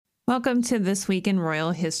Welcome to This Week in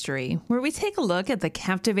Royal History, where we take a look at the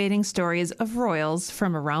captivating stories of royals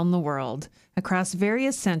from around the world, across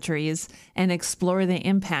various centuries, and explore the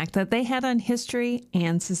impact that they had on history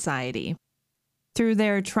and society. Through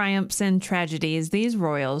their triumphs and tragedies, these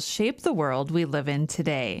royals shaped the world we live in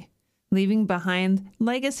today, leaving behind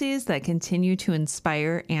legacies that continue to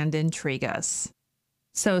inspire and intrigue us.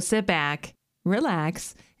 So sit back,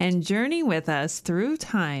 relax, and journey with us through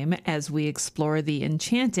time as we explore the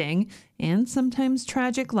enchanting and sometimes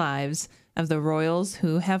tragic lives of the royals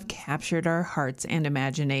who have captured our hearts and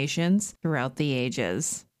imaginations throughout the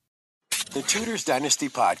ages. The Tudors Dynasty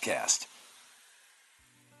Podcast.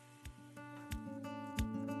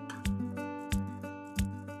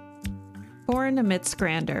 Born amidst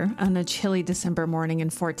grandeur on a chilly December morning in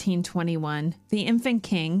 1421, the infant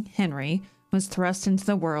king, Henry, was thrust into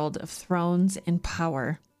the world of thrones and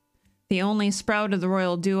power. The only sprout of the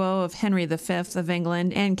royal duo of Henry V of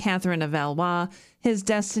England and Catherine of Valois, his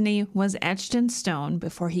destiny was etched in stone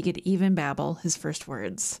before he could even babble his first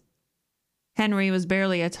words. Henry was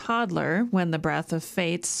barely a toddler when the breath of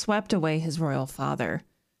fate swept away his royal father,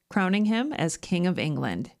 crowning him as King of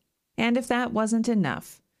England. And if that wasn't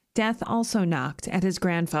enough, death also knocked at his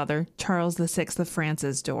grandfather, Charles VI of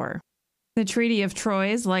France's door. The Treaty of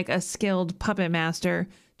Troyes, like a skilled puppet master,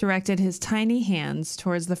 directed his tiny hands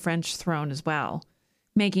towards the French throne as well,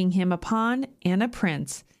 making him a pawn and a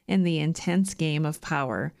prince in the intense game of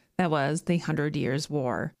power that was the 100 Years'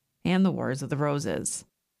 War and the Wars of the Roses.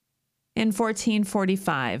 In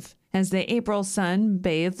 1445, as the April sun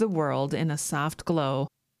bathed the world in a soft glow,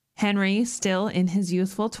 Henry, still in his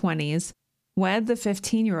youthful 20s, wed the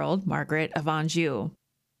 15-year-old Margaret of Anjou.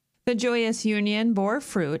 The joyous union bore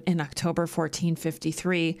fruit in October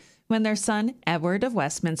 1453 when their son Edward of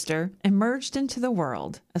Westminster emerged into the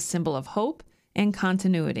world, a symbol of hope and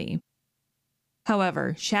continuity.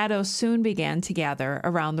 However, shadows soon began to gather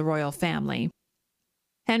around the royal family.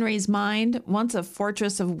 Henry's mind, once a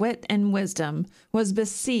fortress of wit and wisdom, was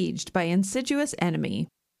besieged by insidious enemy,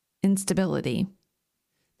 instability.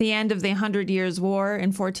 The end of the 100 Years' War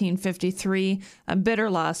in 1453, a bitter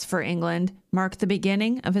loss for England, marked the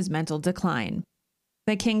beginning of his mental decline.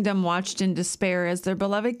 The kingdom watched in despair as their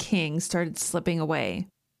beloved king started slipping away,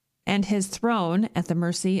 and his throne at the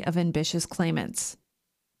mercy of ambitious claimants.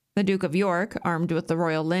 The Duke of York, armed with the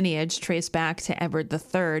royal lineage traced back to Edward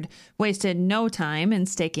III, wasted no time in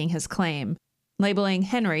staking his claim, labeling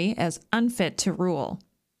Henry as unfit to rule.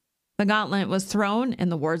 The gauntlet was thrown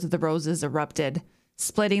and the Wars of the Roses erupted,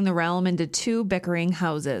 splitting the realm into two bickering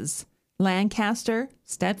houses, Lancaster,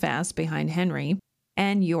 steadfast behind Henry,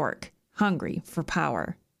 and York, hungry for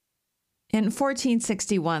power. In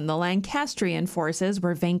 1461, the Lancastrian forces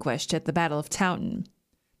were vanquished at the Battle of Towton.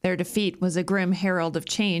 Their defeat was a grim herald of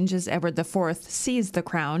change as Edward IV seized the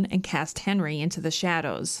crown and cast Henry into the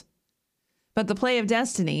shadows. But the play of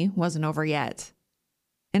destiny wasn't over yet.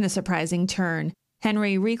 In a surprising turn,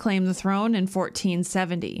 Henry reclaimed the throne in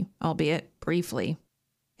 1470, albeit briefly.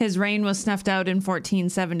 His reign was snuffed out in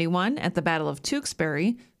 1471 at the Battle of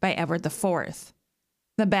Tewkesbury by Edward IV.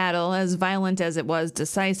 The battle, as violent as it was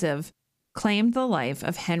decisive, claimed the life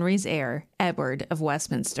of Henry's heir, Edward of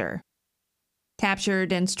Westminster.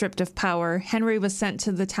 Captured and stripped of power, Henry was sent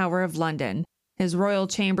to the Tower of London, his royal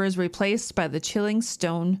chambers replaced by the chilling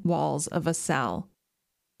stone walls of a cell.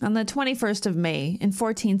 On the 21st of May in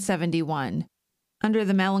 1471, under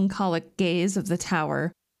the melancholic gaze of the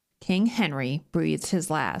Tower, King Henry breathed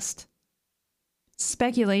his last.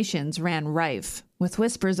 Speculations ran rife, with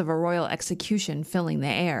whispers of a royal execution filling the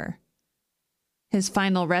air. His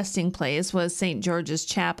final resting place was St. George's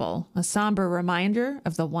Chapel, a somber reminder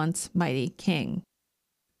of the once mighty king.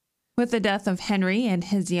 With the death of Henry and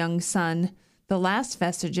his young son, the last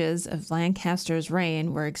vestiges of Lancaster's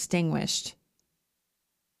reign were extinguished.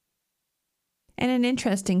 And an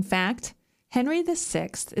interesting fact, Henry VI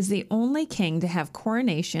is the only king to have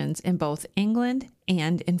coronations in both England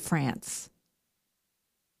and in France.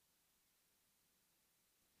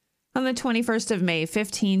 On the 21st of May,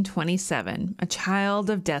 1527, a child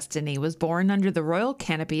of destiny was born under the royal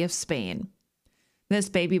canopy of Spain. This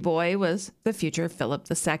baby boy was the future Philip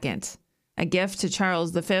II, a gift to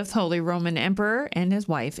Charles V, Holy Roman Emperor, and his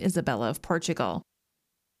wife Isabella of Portugal.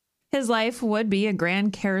 His life would be a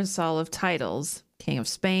grand carousel of titles, King of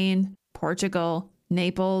Spain, Portugal,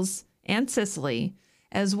 Naples, and Sicily,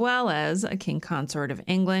 as well as a king consort of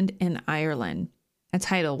England and Ireland, a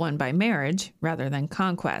title won by marriage rather than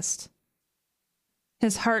conquest.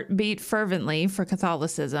 His heart beat fervently for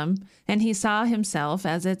Catholicism, and he saw himself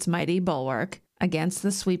as its mighty bulwark against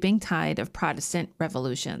the sweeping tide of Protestant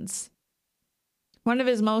revolutions. One of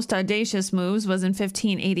his most audacious moves was in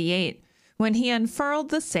 1588, when he unfurled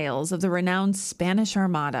the sails of the renowned Spanish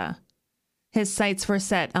Armada. His sights were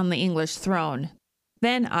set on the English throne,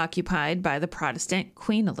 then occupied by the Protestant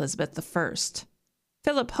Queen Elizabeth I.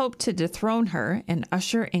 Philip hoped to dethrone her and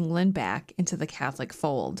usher England back into the Catholic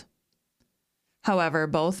fold. However,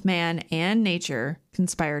 both man and nature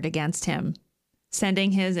conspired against him,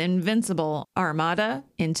 sending his invincible Armada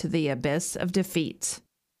into the abyss of defeat.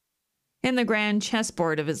 In the grand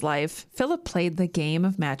chessboard of his life, Philip played the game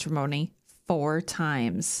of matrimony 4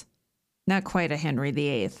 times. Not quite a Henry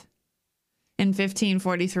VIII. In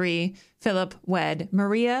 1543, Philip wed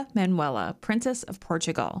Maria Manuela, Princess of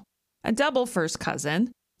Portugal, a double first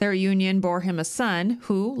cousin. Their union bore him a son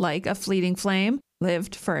who, like a fleeting flame,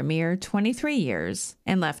 lived for a mere 23 years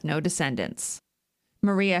and left no descendants.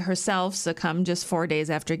 Maria herself succumbed just 4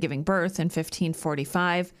 days after giving birth in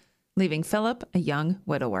 1545, leaving Philip a young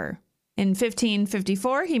widower. In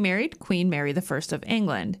 1554, he married Queen Mary I of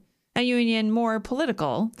England, a union more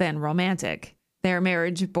political than romantic. Their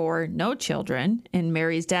marriage bore no children, and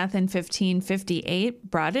Mary's death in 1558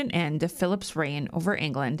 brought an end to Philip's reign over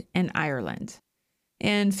England and Ireland.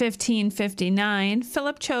 In 1559,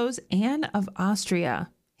 Philip chose Anne of Austria,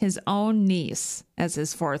 his own niece, as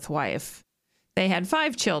his 4th wife. They had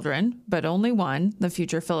 5 children, but only one, the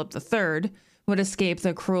future Philip III, would escape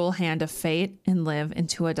the cruel hand of fate and live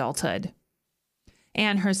into adulthood.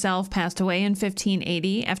 Anne herself passed away in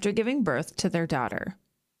 1580 after giving birth to their daughter.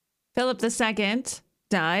 Philip II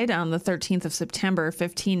died on the 13th of September,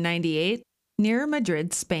 1598, near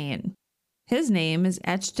Madrid, Spain. His name is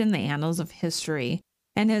etched in the annals of history,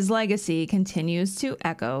 and his legacy continues to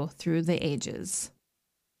echo through the ages.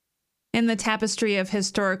 In the tapestry of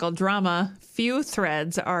historical drama, few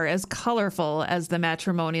threads are as colorful as the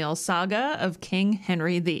matrimonial saga of King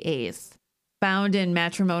Henry VIII. Bound in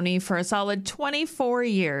matrimony for a solid 24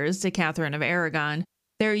 years to Catherine of Aragon,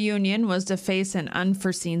 their union was to face an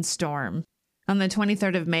unforeseen storm. On the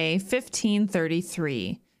 23rd of May,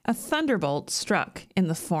 1533, a thunderbolt struck in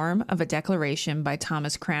the form of a declaration by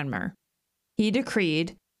Thomas Cranmer. He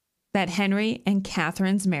decreed that Henry and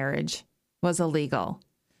Catherine's marriage was illegal,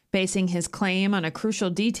 basing his claim on a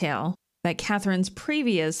crucial detail that Catherine's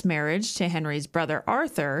previous marriage to Henry's brother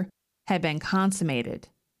Arthur had been consummated.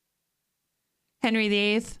 Henry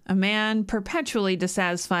VIII, a man perpetually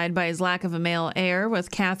dissatisfied by his lack of a male heir with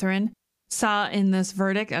Catherine, saw in this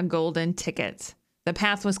verdict a golden ticket. The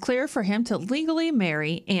path was clear for him to legally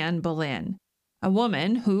marry Anne Boleyn, a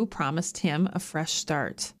woman who promised him a fresh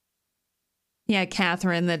start. Yet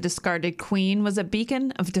Catherine, the discarded queen, was a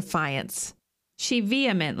beacon of defiance. She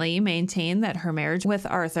vehemently maintained that her marriage with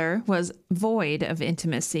Arthur was void of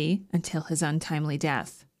intimacy until his untimely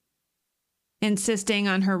death. Insisting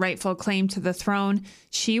on her rightful claim to the throne,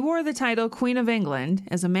 she wore the title Queen of England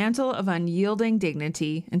as a mantle of unyielding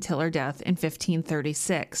dignity until her death in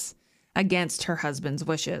 1536, against her husband's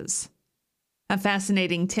wishes. A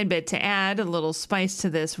fascinating tidbit to add a little spice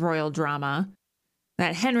to this royal drama,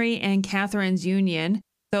 that Henry and Catherine's union,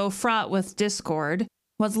 though fraught with discord,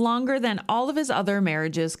 was longer than all of his other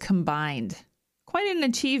marriages combined. Quite an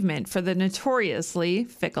achievement for the notoriously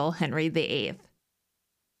fickle Henry VIII.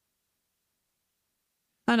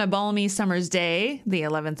 On a balmy summer's day, the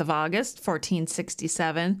 11th of August,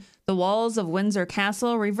 1467, the walls of Windsor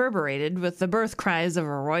Castle reverberated with the birth cries of a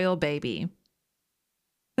royal baby.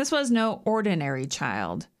 This was no ordinary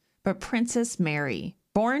child, but Princess Mary,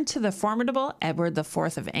 born to the formidable Edward IV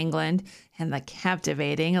of England and the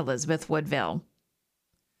captivating Elizabeth Woodville.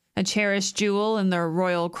 A cherished jewel in their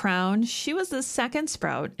royal crown, she was the second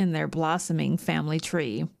sprout in their blossoming family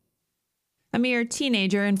tree. A mere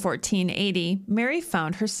teenager in 1480, Mary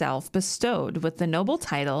found herself bestowed with the noble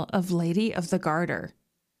title of Lady of the Garter.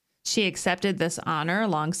 She accepted this honor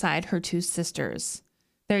alongside her 2 sisters,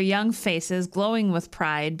 their young faces glowing with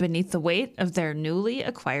pride beneath the weight of their newly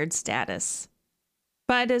acquired status.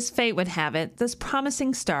 But as fate would have it, this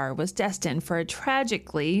promising star was destined for a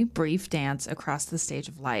tragically brief dance across the stage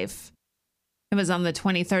of life. It was on the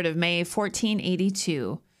 23rd of May,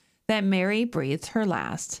 1482, that Mary breathed her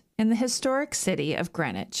last in the historic city of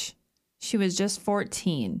Greenwich. She was just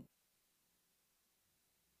 14.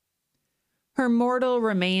 Her mortal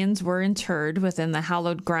remains were interred within the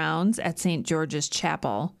hallowed grounds at St. George's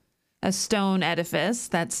Chapel, a stone edifice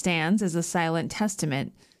that stands as a silent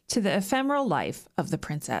testament to the ephemeral life of the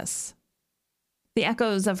princess. The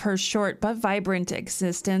echoes of her short but vibrant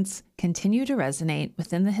existence continue to resonate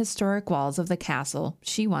within the historic walls of the castle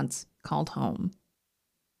she once called home.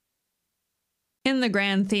 In the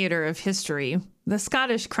grand theater of history, the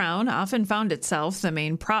Scottish crown often found itself the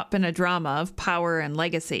main prop in a drama of power and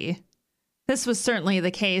legacy. This was certainly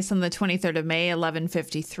the case on the 23rd of May,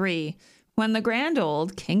 1153, when the grand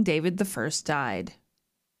old King David I died.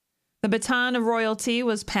 The baton of royalty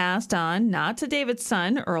was passed on not to David's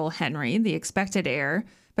son, Earl Henry, the expected heir,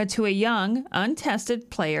 but to a young,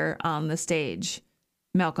 untested player on the stage,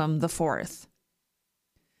 Malcolm IV.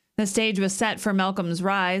 The stage was set for Malcolm's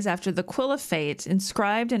rise after the quill of fate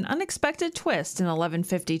inscribed an unexpected twist in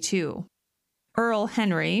 1152. Earl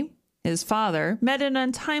Henry, his father, met an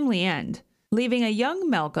untimely end, leaving a young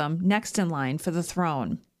Malcolm next in line for the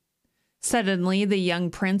throne. Suddenly, the young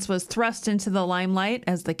prince was thrust into the limelight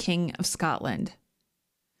as the King of Scotland.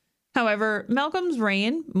 However, Malcolm's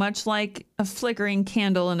reign, much like a flickering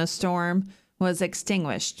candle in a storm, was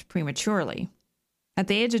extinguished prematurely. At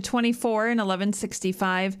the age of 24 in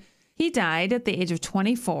 1165, he died at the age of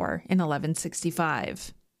 24 in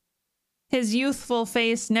 1165. His youthful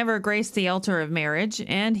face never graced the altar of marriage,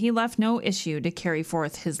 and he left no issue to carry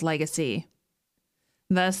forth his legacy.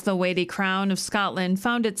 Thus, the weighty crown of Scotland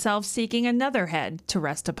found itself seeking another head to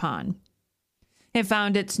rest upon. It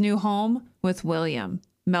found its new home with William,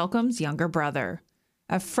 Malcolm's younger brother,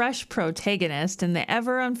 a fresh protagonist in the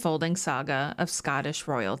ever-unfolding saga of Scottish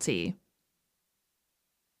royalty.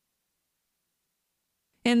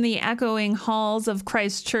 In the echoing halls of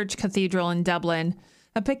Christ Church Cathedral in Dublin,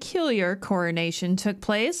 a peculiar coronation took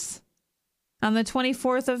place on the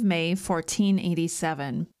 24th of May,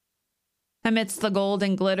 1487. Amidst the gold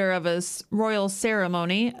and glitter of a royal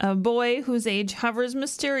ceremony, a boy whose age hovers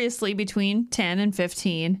mysteriously between 10 and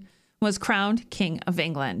 15 was crowned King of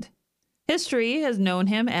England. History has known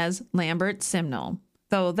him as Lambert Simnel,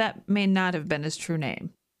 though that may not have been his true name.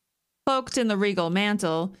 Cloaked in the regal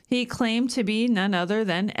mantle, he claimed to be none other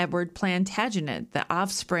than Edward Plantagenet, the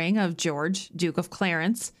offspring of George, Duke of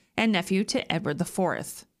Clarence, and nephew to Edward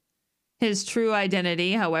IV. His true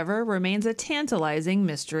identity, however, remains a tantalizing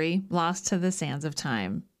mystery lost to the sands of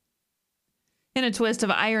time. In a twist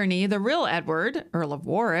of irony, the real Edward, Earl of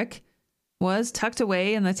Warwick, was tucked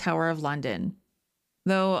away in the Tower of London.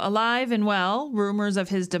 Though alive and well, rumors of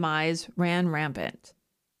his demise ran rampant.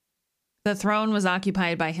 The throne was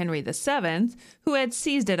occupied by Henry VII, who had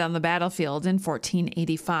seized it on the battlefield in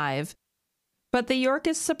 1485, but the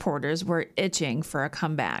Yorkist supporters were itching for a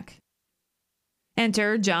comeback.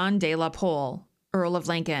 Enter John de la Pole, Earl of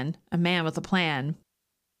Lincoln, a man with a plan.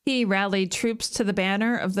 He rallied troops to the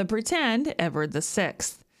banner of the pretend Edward VI,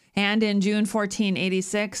 and in June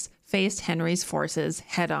 1486 faced Henry's forces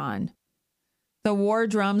head-on. The war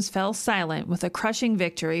drums fell silent with a crushing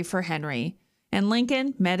victory for Henry, and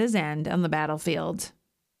Lincoln met his end on the battlefield.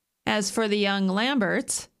 As for the young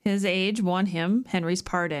Lambert, his age won him Henry's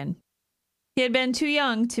pardon. He had been too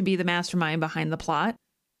young to be the mastermind behind the plot.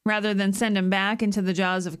 Rather than send him back into the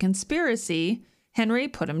jaws of conspiracy, Henry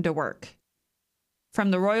put him to work. From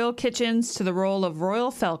the royal kitchens to the role of royal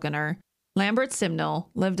falconer, Lambert Simnel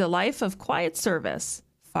lived a life of quiet service,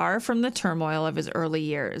 far from the turmoil of his early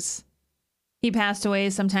years. He passed away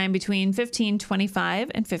sometime between 1525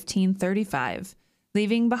 and 1535,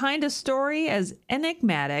 leaving behind a story as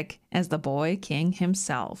enigmatic as the boy king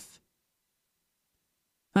himself.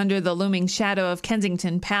 Under the looming shadow of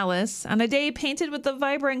Kensington Palace, on a day painted with the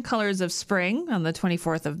vibrant colors of spring on the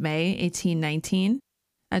 24th of May, 1819,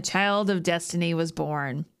 a child of destiny was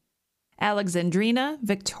born, Alexandrina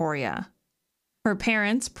Victoria. Her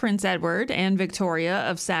parents, Prince Edward and Victoria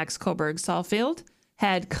of Saxe-Coburg-Saalfeld,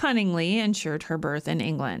 had cunningly ensured her birth in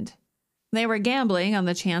England. They were gambling on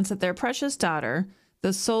the chance that their precious daughter,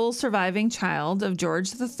 the sole surviving child of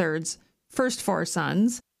George III's first four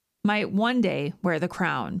sons, might one day wear the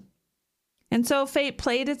crown. And so fate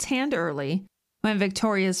played its hand early, when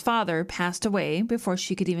Victoria's father passed away before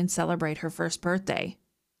she could even celebrate her first birthday.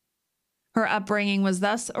 Her upbringing was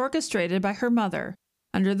thus orchestrated by her mother,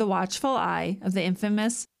 under the watchful eye of the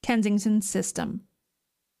infamous Kensington system.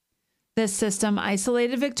 This system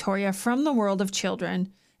isolated Victoria from the world of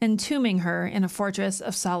children, entombing her in a fortress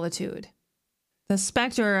of solitude. The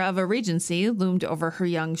specter of a regency loomed over her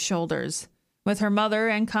young shoulders, with her mother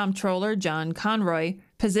and comptroller John Conroy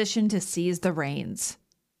positioned to seize the reins.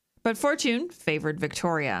 But fortune favored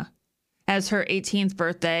Victoria. As her 18th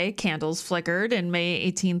birthday candles flickered in May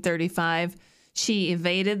 1835, she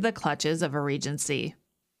evaded the clutches of a regency.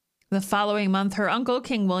 The following month, her uncle,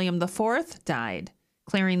 King William IV, died,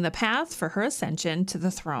 clearing the path for her ascension to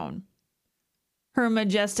the throne. Her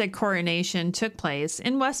majestic coronation took place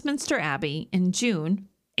in Westminster Abbey in June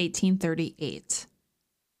 1838.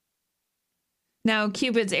 Now,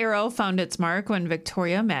 Cupid's arrow found its mark when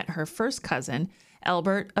Victoria met her first cousin,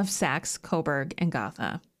 Albert of Saxe-Coburg and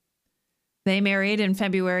Gotha. They married in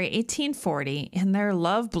February 1840, and their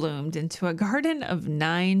love bloomed into a garden of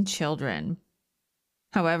 9 children.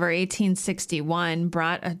 However, 1861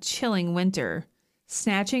 brought a chilling winter,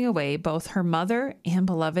 snatching away both her mother and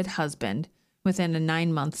beloved husband within a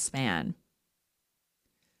 9-month span.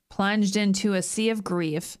 Plunged into a sea of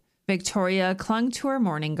grief, Victoria clung to her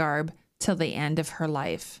mourning garb till the end of her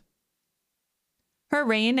life. Her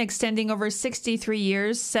reign, extending over 63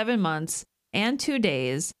 years, 7 months, and 2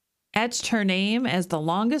 days, etched her name as the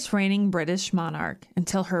longest reigning British monarch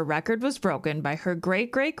until her record was broken by her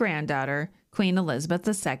great-great-granddaughter, Queen Elizabeth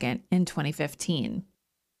II, in 2015.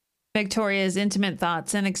 Victoria's intimate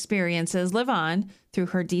thoughts and experiences live on through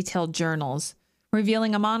her detailed journals,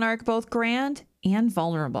 revealing a monarch both grand and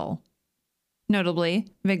vulnerable. Notably,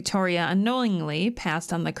 Victoria unknowingly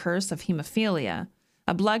passed on the curse of hemophilia,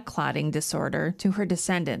 a blood clotting disorder, to her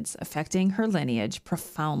descendants, affecting her lineage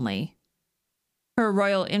profoundly. Her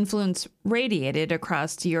royal influence radiated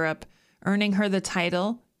across Europe, earning her the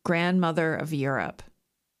title Grandmother of Europe.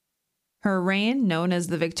 Her reign, known as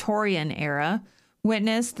the Victorian era,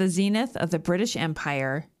 witnessed the zenith of the British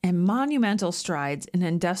Empire and monumental strides in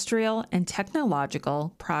industrial and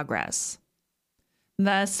technological progress.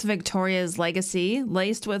 Thus, Victoria's legacy,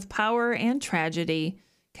 laced with power and tragedy,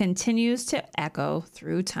 continues to echo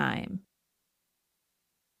through time.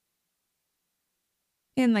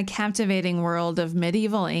 In the captivating world of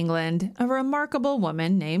medieval England, a remarkable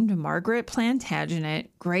woman named Margaret Plantagenet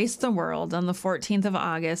graced the world on the 14th of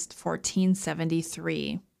August,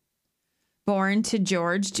 1473. Born to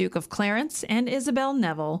George, Duke of Clarence, and Isabel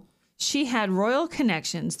Neville, she had royal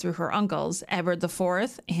connections through her uncles, Edward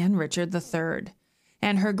IV and Richard III,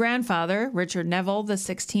 and her grandfather, Richard Neville, the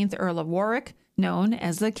 16th Earl of Warwick, known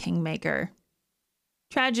as the Kingmaker.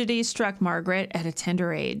 Tragedy struck Margaret at a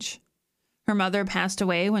tender age. Her mother passed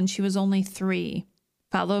away when she was only 3,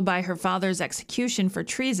 followed by her father's execution for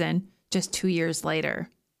treason just 2 years later.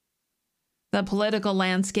 The political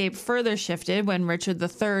landscape further shifted when Richard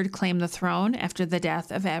III claimed the throne after the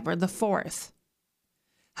death of Edward IV.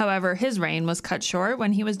 However, his reign was cut short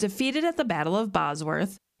when he was defeated at the Battle of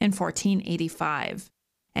Bosworth in 1485,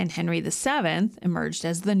 and Henry VII emerged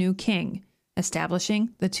as the new king, establishing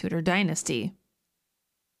the Tudor dynasty.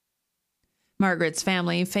 Margaret's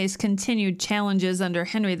family faced continued challenges under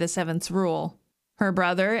Henry VII's rule. Her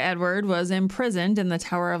brother, Edward, was imprisoned in the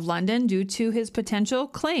Tower of London due to his potential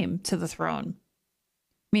claim to the throne.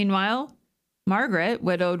 Meanwhile, Margaret,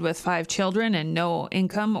 widowed with 5 children and no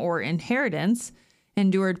income or inheritance,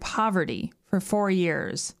 endured poverty for 4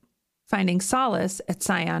 years, finding solace at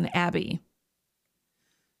Sion Abbey.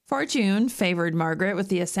 Fortune favored Margaret with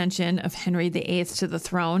the ascension of Henry VIII to the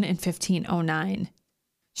throne in 1509.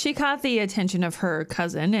 She caught the attention of her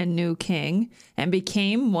cousin and new king and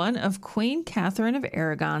became one of Queen Catherine of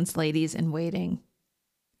Aragon's ladies-in-waiting.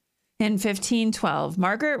 In 1512,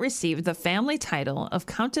 Margaret received the family title of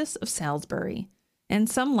Countess of Salisbury and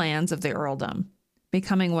some lands of the earldom,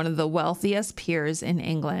 becoming one of the wealthiest peers in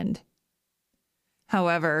England.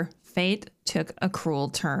 However, fate took a cruel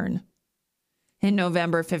turn. In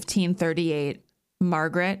November 1538,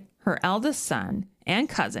 Margaret, her eldest son, and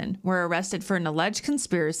cousin were arrested for an alleged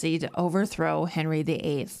conspiracy to overthrow Henry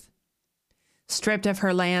VIII. Stripped of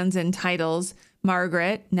her lands and titles,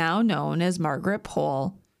 Margaret, now known as Margaret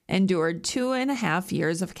Pole, endured 2.5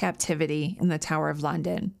 years of captivity in the Tower of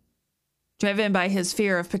London. Driven by his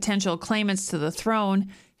fear of potential claimants to the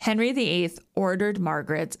throne, Henry VIII ordered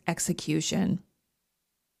Margaret's execution.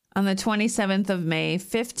 On the 27th of May,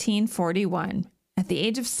 1541, at the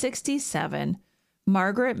age of 67,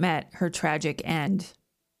 Margaret met her tragic end.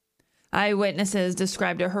 Eyewitnesses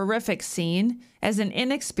described a horrific scene as an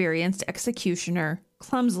inexperienced executioner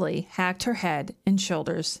clumsily hacked her head and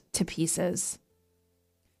shoulders to pieces.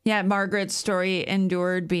 Yet Margaret's story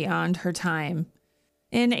endured beyond her time.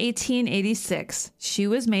 In 1886, she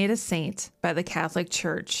was made a saint by the Catholic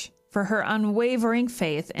Church for her unwavering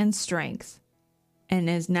faith and strength, and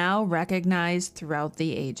is now recognized throughout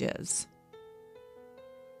the ages.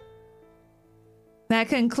 That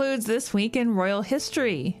concludes this week in Royal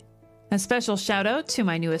History. A special shout out to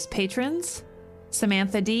my newest patrons,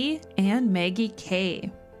 Samantha D. and Maggie K.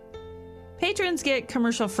 Patrons get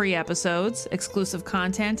commercial-free episodes, exclusive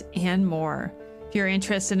content, and more. If you're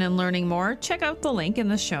interested in learning more, check out the link in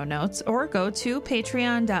the show notes or go to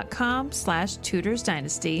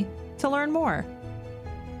patreon.com/TudorsDynasty to learn more.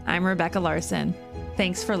 I'm Rebecca Larson.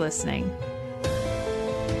 Thanks for listening.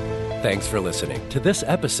 Thanks for listening to this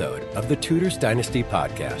episode of the Tudors Dynasty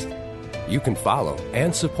Podcast. You can follow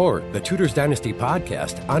and support the Tudors Dynasty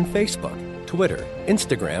Podcast on Facebook, Twitter,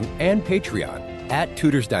 Instagram, and Patreon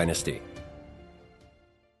 @Tudors Dynasty.